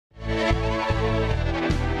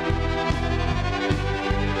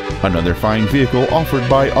Another fine vehicle offered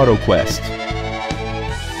by AutoQuest.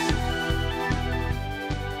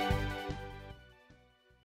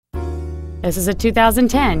 This is a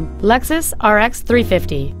 2010 Lexus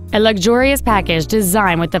RX350, a luxurious package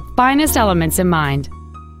designed with the finest elements in mind.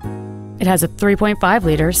 It has a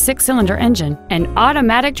 3.5-liter 6-cylinder engine, an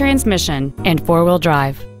automatic transmission, and 4-wheel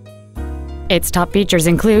drive. Its top features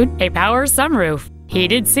include a power sunroof,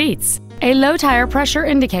 heated seats, a low tire pressure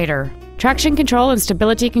indicator, traction control and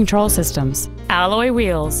stability control systems, alloy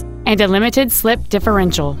wheels, and a limited slip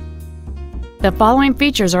differential. The following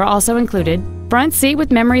features are also included: front seat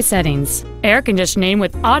with memory settings, air conditioning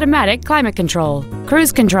with automatic climate control,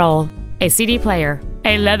 cruise control, a CD player,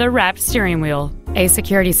 a leather-wrapped steering wheel, a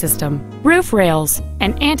security system, roof rails,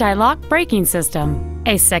 an anti-lock braking system,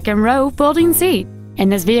 a second-row folding seat,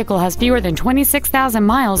 and this vehicle has fewer than 26,000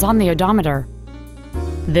 miles on the odometer.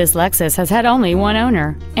 This Lexus has had only one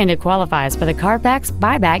owner, and it qualifies for the Carfax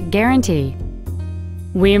buyback guarantee.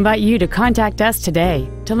 We invite you to contact us today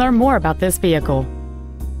to learn more about this vehicle.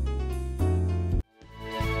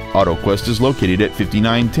 AutoQuest is located at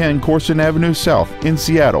 5910 Corson Avenue South in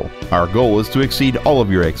Seattle. Our goal is to exceed all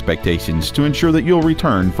of your expectations to ensure that you'll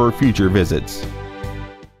return for future visits.